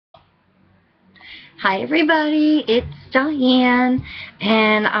Hi everybody, it's Diane,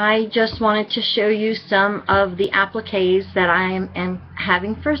 and I just wanted to show you some of the appliques that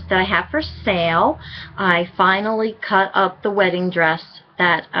I have for sale. I finally cut up the wedding dress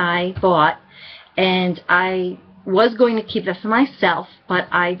that I bought, and I was going to keep it for myself, but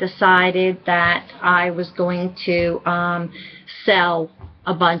I decided that I was going to sell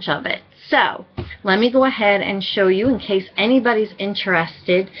a bunch of it. So let me go ahead and show you in case anybody's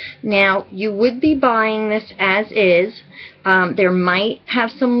interested. Now, you would be buying this as is. There might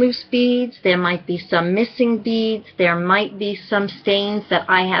have some loose beads, there might be some missing beads, there might be some stains that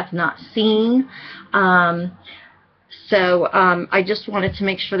I have not seen. I just wanted to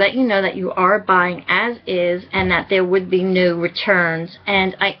make sure that you know that you are buying as is and that there would be no returns.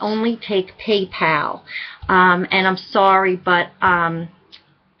 And I only take PayPal. And I'm sorry, but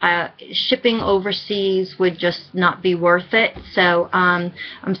shipping overseas would just not be worth it. So I'm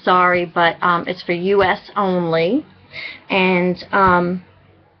sorry, but it's for US only. And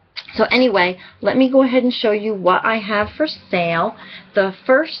so anyway, let me go ahead and show you what I have for sale. The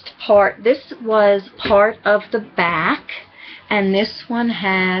first part, this was part of the back, and this one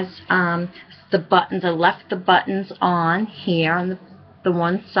has the buttons. I left the buttons on here on the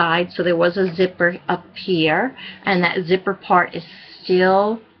one side, so there was a zipper up here, and that zipper part is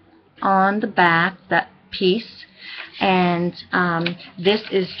still on the back, that piece. And this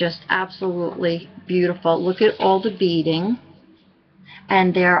is just absolutely beautiful. Look at all the beading,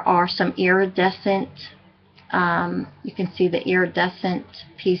 and there are some iridescent, you can see the iridescent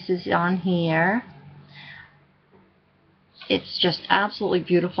pieces on here. It's just absolutely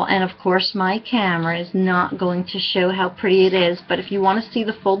beautiful, and of course my camera is not going to show how pretty it is, but if you want to see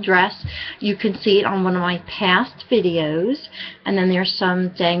the full dress, you can see it on one of my past videos. And then there's some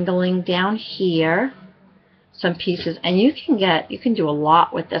dangling down here, some pieces, and you can do a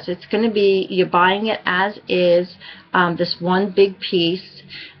lot with this. It's going to be, you're buying it as is, this one big piece,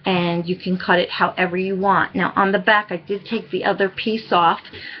 and you can cut it however you want. Now on the back I did take the other piece off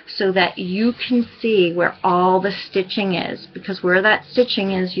so that you can see where all the stitching is, because where that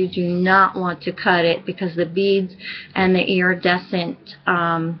stitching is, you do not want to cut it, because the beads and the iridescent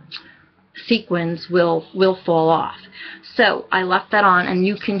sequins will fall off. So I left that on, and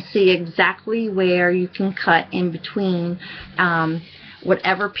you can see exactly where you can cut in between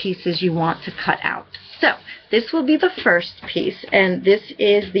whatever pieces you want to cut out. So this will be the first piece, and this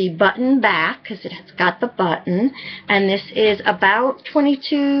is the button back, because it has got the button, and this is about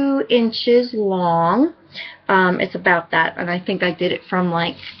 22 inches long. It's about that, and I think I did it from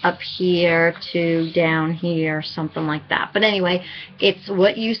like up here to down here, something like that. But anyway, it's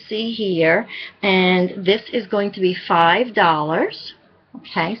what you see here, and this is going to be $5.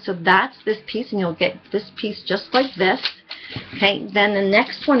 Okay, so that's this piece, and you'll get this piece just like this. Okay, then the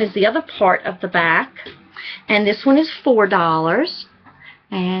next one is the other part of the back, and this one is $4.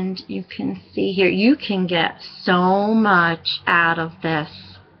 And you can see here, you can get so much out of this,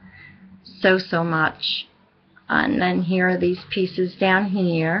 so much. And then here are these pieces down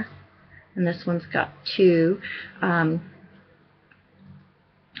here, and this one's got two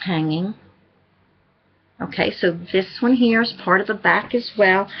hanging. Okay, so this one here is part of the back as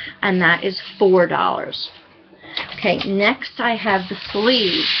well, and that is $4. Okay, next I have the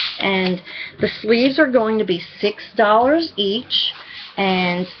sleeves, and the sleeves are going to be $6 each.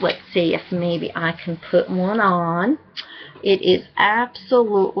 And let's see if maybe I can put one on. It is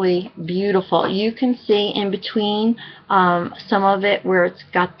absolutely beautiful. You can see in between some of it where it's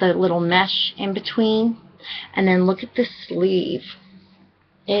got the little mesh in between. And then look at the sleeve.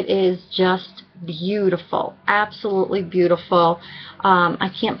 It is just beautiful, absolutely beautiful.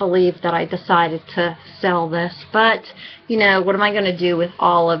 I can't believe that I decided to sell this, but you know, what am I going to do with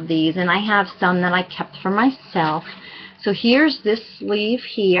all of these? And I have some that I kept for myself. So here's this sleeve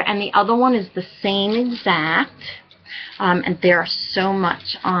here, and the other one is the same exact. And there's so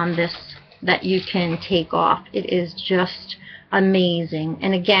much on this that you can take off. It is just amazing.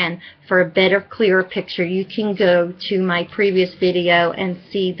 And again, for a better, clearer picture, you can go to my previous video and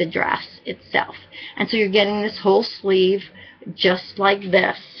see the dress itself. And so you're getting this whole sleeve just like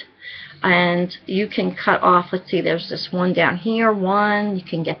this. And you can cut off, let's see, there's this one down here, one. You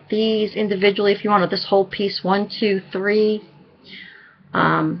can get these individually if you want, this whole piece, 1, 2, 3,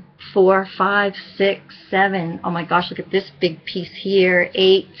 4, 5, 6, 7. Oh my gosh, look at this big piece here,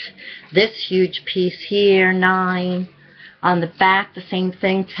 8. This huge piece here, 9. On the back, the same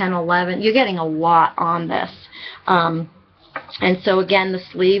thing, 10, 11. You're getting a lot on this. And so again, the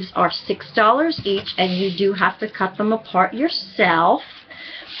sleeves are $6 each, and you do have to cut them apart yourself.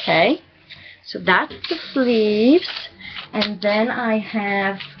 Okay, so that's the sleeves. And then I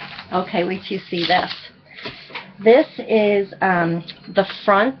have Okay, wait till you see this. This is the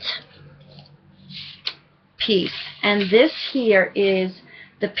front piece, and this here is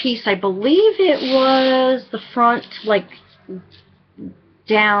the piece, I believe it was the front, like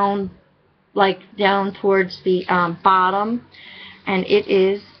down towards the bottom, and it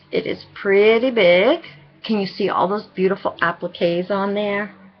is pretty big. Can you see all those beautiful appliques on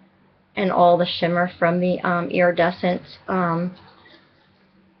there, and all the shimmer from the iridescent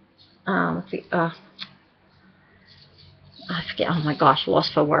I forget, oh my gosh,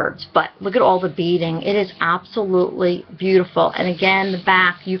 lost for words. But look at all the beading. It is absolutely beautiful. And again, the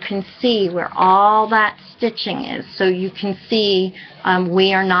back, you can see where all that stitching is. So you can see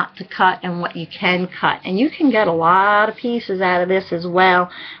where not to cut and what you can cut. And you can get a lot of pieces out of this as well.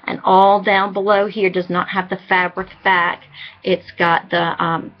 And all down below here does not have the fabric back. It's got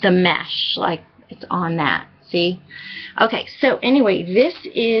the mesh, like it's on that. See? Okay, so anyway, this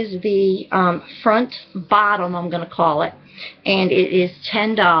is the front bottom, I'm going to call it. And it is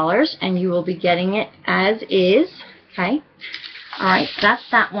 $10, and you will be getting it as is. Okay? Alright, so that's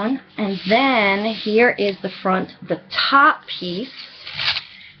that one. And then here is the front, the top piece.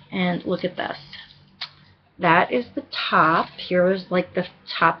 And look at this. That is the top. Here is like the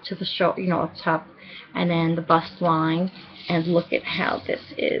top to the shoulder, you know, top, and then the bust line. And look at how this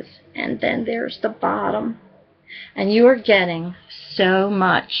is. And then there's the bottom. And you are getting so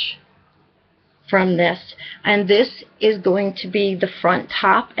much from this. And this is going to be the front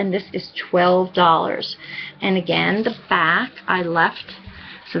top, and this is $12. And again, the back I left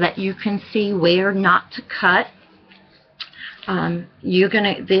so that you can see where not to cut.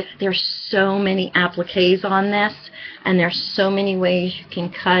 There's so many appliques on this, and there's so many ways you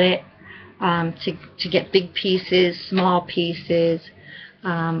can cut it to get big pieces, small pieces,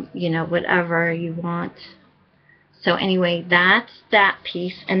 you know, whatever you want. So anyway, that's that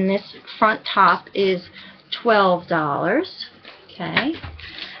piece, and this front top is $12. Okay,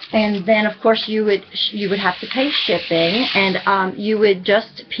 and then of course you would have to pay shipping, and you would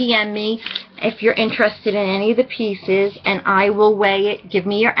just PM me if you're interested in any of the pieces, and I will weigh it. Give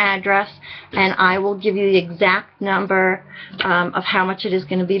me your address, and I will give you the exact number of how much it is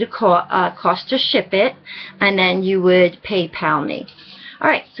going to be to cost to ship it, and then you would PayPal me.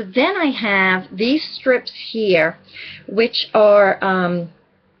 Alright, so then I have these strips here, which are,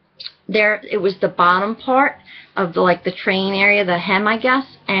 it was the bottom part of the train area, the hem, I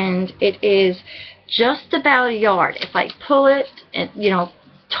guess, and it is just about a yard. If I pull it, and, you know,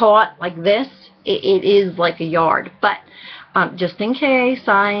 taut like this, it is like a yard. But just in case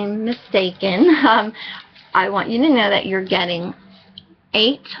I'm mistaken, I want you to know that you're getting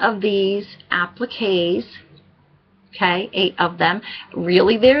 8 of these appliques. Okay, 8 of them.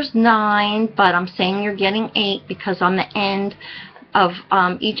 Really, there's 9, but I'm saying you're getting 8 because on the end of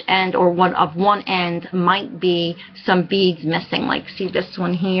each end, or one end, might be some beads missing. Like, see this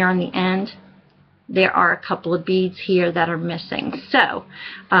one here on the end? There are a couple of beads here that are missing. So,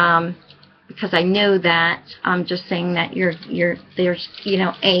 because I know that, I'm just saying that there's, you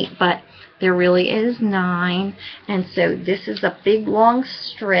know, 8, but there really is 9. And so this is a big long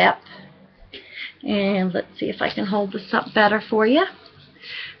strip. And let's see if I can hold this up better for you.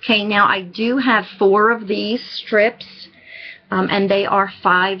 Okay, now I do have 4 of these strips, and they are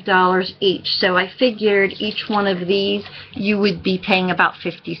 $5 each. So I figured each one of these you would be paying about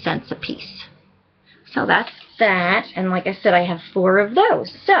 50 cents a piece. So that's that, and like I said, I have 4 of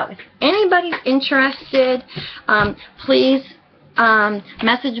those. So if anybody's interested, please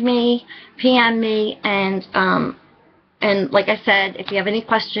message me, PM me, and like I said, if you have any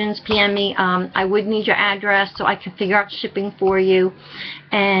questions, PM me. I would need your address so I can figure out shipping for you.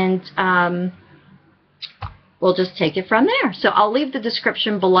 And we'll just take it from there. So I'll leave the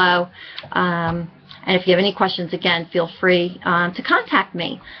description below. And if you have any questions, again, feel free to contact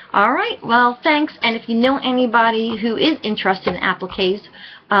me. All right, well, thanks. And if you know anybody who is interested in appliques,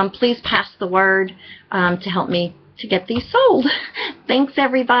 please pass the word to help me to get these sold. Thanks,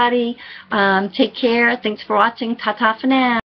 everybody. Take care. Thanks for watching. Ta-ta for now.